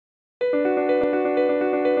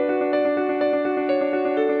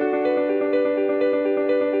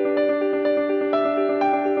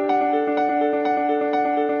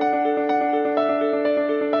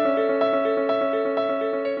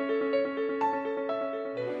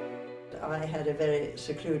I had a very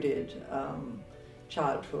secluded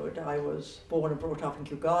childhood. I was born and brought up in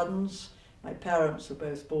Kew Gardens. My parents were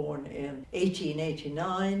both born in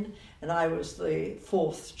 1889, and I was the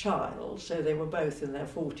fourth child, so they were both in their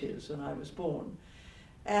 40s when I was born.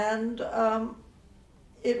 And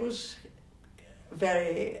it was a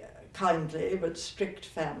very kindly but strict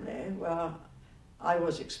family where I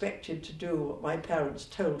was expected to do what my parents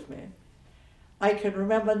told me. I can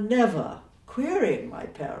remember never querying my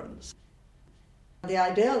parents. The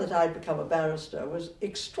idea that I'd become a barrister was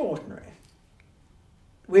extraordinary.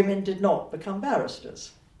 Women did not become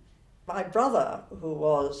barristers. My brother, who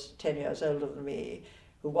was 10 years older than me,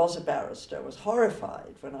 who was a barrister, was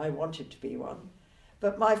horrified when I wanted to be one.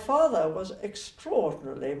 But my father was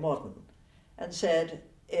extraordinarily modern and said,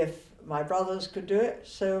 if my brothers could do it,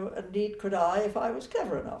 so indeed could I if I was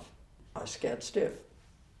clever enough. I was scared stiff.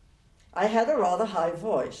 I had a rather high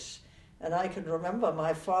voice, and I can remember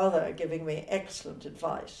my father giving me excellent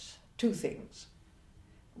advice. Two things.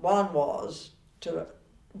 One was to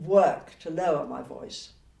work to lower my voice,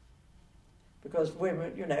 because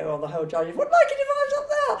women, you know, on the whole judges wouldn't like it if I was up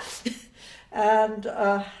there. And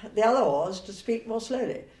the other was to speak more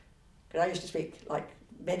slowly, because I used to speak, like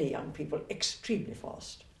many young people, extremely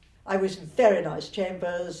fast. I was in very nice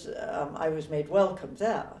chambers. I was made welcome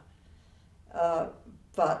there,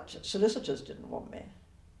 but solicitors didn't want me.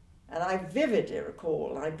 And I vividly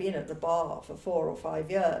recall I'd been at the bar for 4 or 5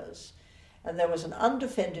 years, and there was an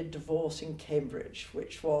undefended divorce in Cambridge,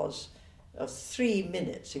 which was 3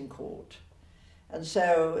 minutes in court. And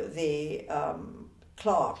so the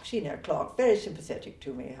clerk, senior clerk, very sympathetic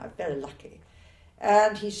to me, I'm very lucky.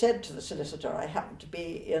 And he said to the solicitor, I happened to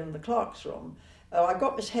be in the clerk's room, oh, I've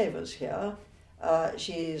got Miss Havers here.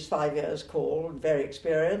 She's 5 years called, very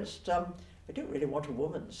experienced. I don't really want a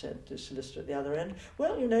woman, said the solicitor at the other end.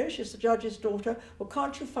 Well, you know, she's the judge's daughter. Well,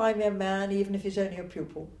 can't you find me a man, even if he's only a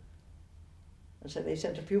pupil? And so they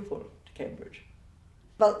sent a pupil to Cambridge.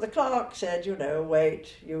 But the clerk said, you know,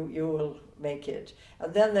 wait, you will make it.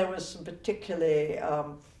 And then there was some particularly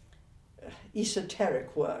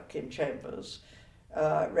esoteric work in chambers,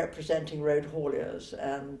 representing road hauliers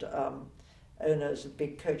and owners of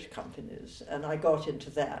big coach companies. And I got into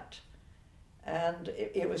that. And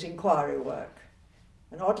it was inquiry work.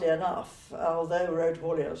 And oddly enough, although road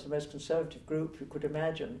hauliers was the most conservative group you could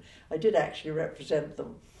imagine, I did actually represent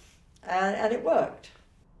them. And it worked.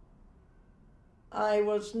 I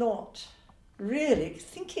was not really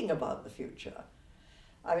thinking about the future.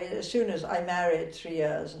 I mean, as soon as I married 3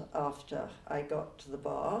 years after I got to the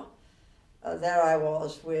bar, there I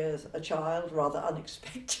was with a child rather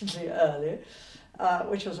unexpectedly early,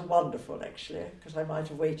 which was wonderful actually, because I might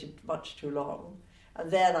have waited much too long. And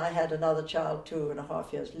then I had another child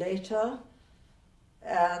 2.5 years later,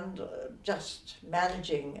 and just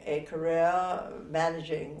managing a career,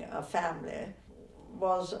 managing a family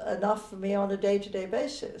was enough for me on a day-to-day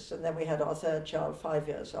basis. And then we had our third child 5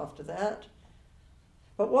 years after that.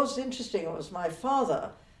 But what's interesting was my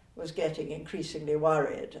father was getting increasingly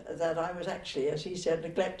worried that I was actually, as he said,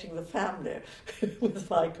 neglecting the family with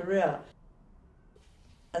my career.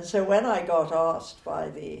 And so when I got asked by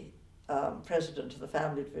the president of the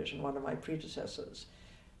family division, one of my predecessors,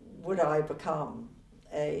 would I become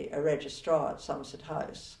a registrar at Somerset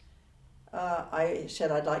House, I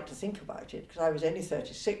said I'd like to think about it, because I was only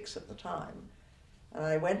 36 at the time. And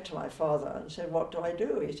I went to my father and said, what do I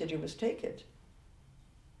do? He said, you must take it.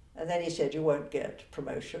 And then he said, you won't get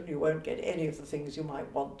promotion, you won't get any of the things you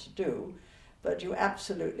might want to do, but you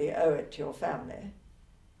absolutely owe it to your family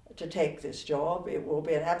to take this job. It will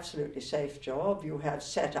be an absolutely safe job. You have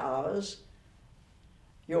set hours.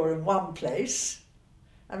 You're in one place.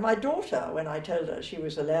 And my daughter, when I told her, she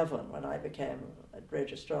was 11 when I became a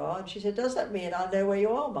registrar, and she said, does that mean I'll know where you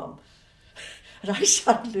are, Mum? And I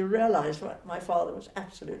suddenly realised my father was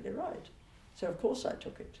absolutely right. So of course I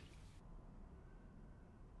took it.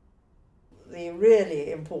 The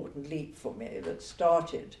really important leap for me that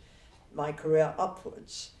started my career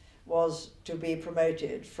upwards was to be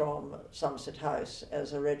promoted from Somerset House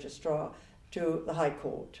as a registrar to the High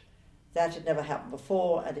Court. That had never happened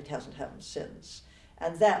before, and it hasn't happened since.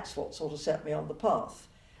 And that's what sort of set me on the path.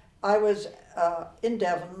 I was in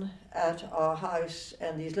Devon at our house,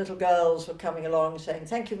 and these little girls were coming along saying,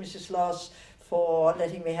 thank you, Mrs. Sloss, for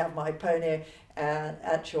letting me have my pony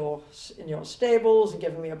in your stables and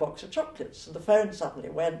giving me a box of chocolates. And the phone suddenly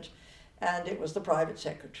went, and it was the private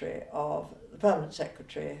secretary the permanent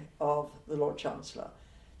secretary of the Lord Chancellor.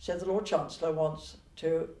 Said, the Lord Chancellor wants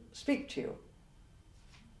to speak to you.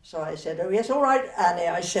 So I said, oh yes, all right, Annie,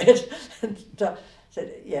 I said. And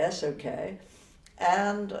said, yes, okay.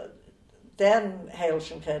 And then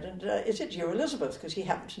Hailsham said, and is it you, Elizabeth? Because he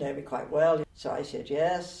happened to know me quite well. So I said,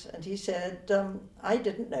 yes. And he said, I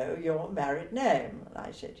didn't know your married name. And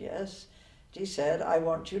I said, yes. And he said, I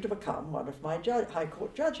want you to become one of my High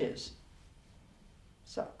Court judges.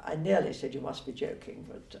 So I nearly said, you must be joking.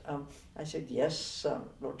 But I said, yes,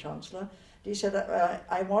 Lord Chancellor. He said,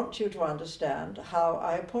 I want you to understand how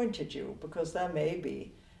I appointed you, because there may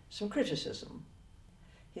be some criticism.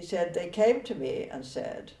 He said, they came to me and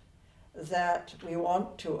said that we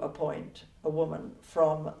want to appoint a woman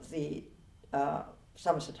from the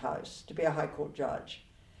Somerset House to be a High Court judge.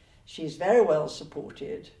 She's very well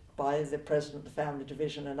supported by the President of the Family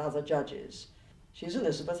Division and other judges. She's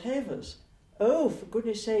Elizabeth Havers. Oh, for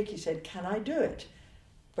goodness sake, he said, can I do it?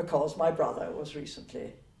 Because my brother was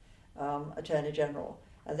recently Attorney General.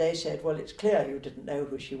 And they said, well, it's clear you didn't know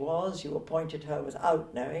who she was. You appointed her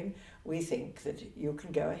without knowing. We think that you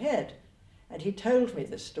can go ahead. And he told me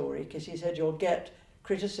this story because he said, you'll get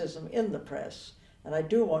criticism in the press. And I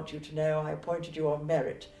do want you to know I appointed you on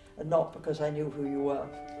merit and not because I knew who you were.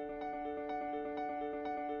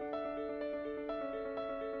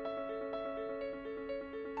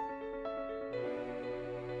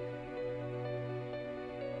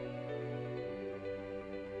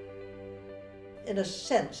 In a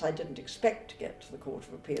sense, I didn't expect to get to the Court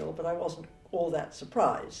of Appeal, but I wasn't all that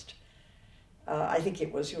surprised. I think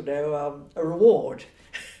it was, a reward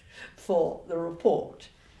for the report.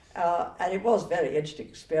 And it was a very interesting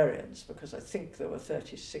experience because I think there were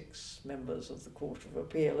 36 members of the Court of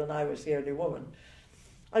Appeal and I was the only woman.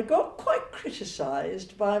 I got quite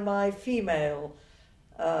criticised by my female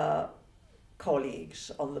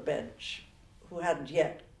colleagues on the bench who hadn't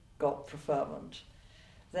yet got preferment,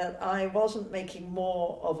 that I wasn't making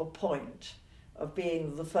more of a point of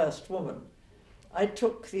being the first woman. I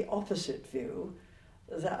took the opposite view,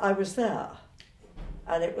 that I was there,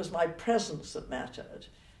 and it was my presence that mattered,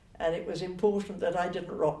 and it was important that I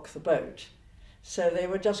didn't rock the boat. So they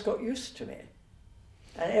just got used to me.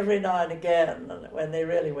 And every now and again, when they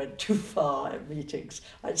really went too far in meetings,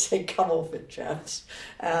 I'd say, come off it, chaps,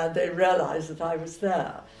 and they realised that I was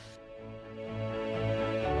there.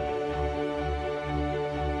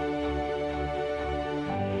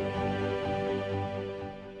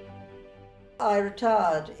 I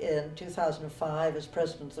retired in 2005 as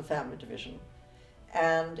president of the Family Division,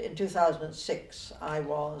 and in 2006 I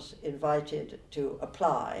was invited to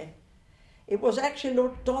apply. It was actually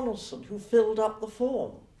Lord Donaldson who filled up the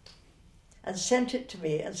form and sent it to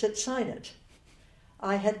me and said, sign it.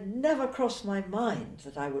 I had never crossed my mind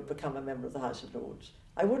that I would become a member of the House of Lords.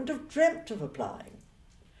 I wouldn't have dreamt of applying.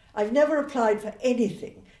 I've never applied for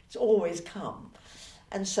anything. It's always come.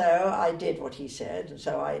 And so I did what he said, and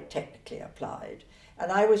so I technically applied.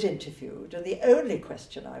 And I was interviewed, and the only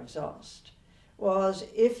question I was asked was,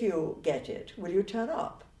 if you get it, will you turn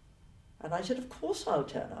up? And I said, of course I'll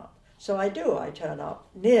turn up. So I do. I turn up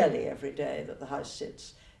nearly every day that the House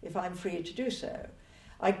sits, if I'm free to do so.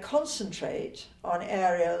 I concentrate on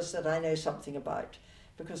areas that I know something about,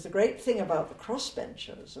 because the great thing about the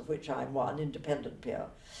crossbenchers, of which I'm one, independent peer,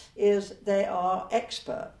 is they are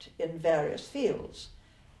expert in various fields.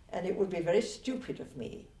 And it would be very stupid of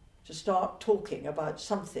me to start talking about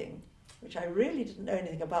something which I really didn't know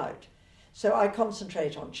anything about. So I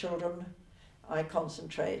concentrate on children, I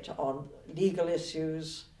concentrate on legal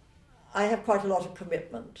issues. I have quite a lot of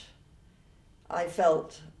commitment. I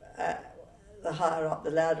felt the higher up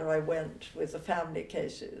the ladder I went with the family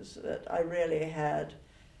cases that I really had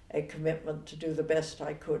a commitment to do the best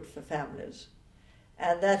I could for families.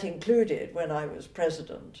 And that included, when I was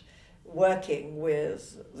president, working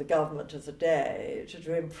with the government of the day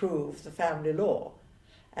to improve the family law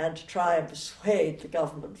and to try and persuade the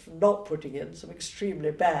government from not putting in some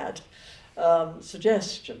extremely bad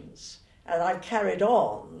suggestions. And I've carried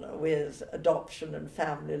on with adoption and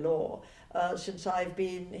family law since I've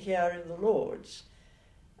been here in the Lords.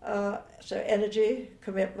 So energy,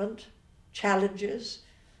 commitment, challenges.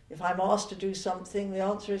 If I'm asked to do something, the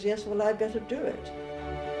answer is yes, well, I better do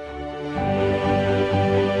it.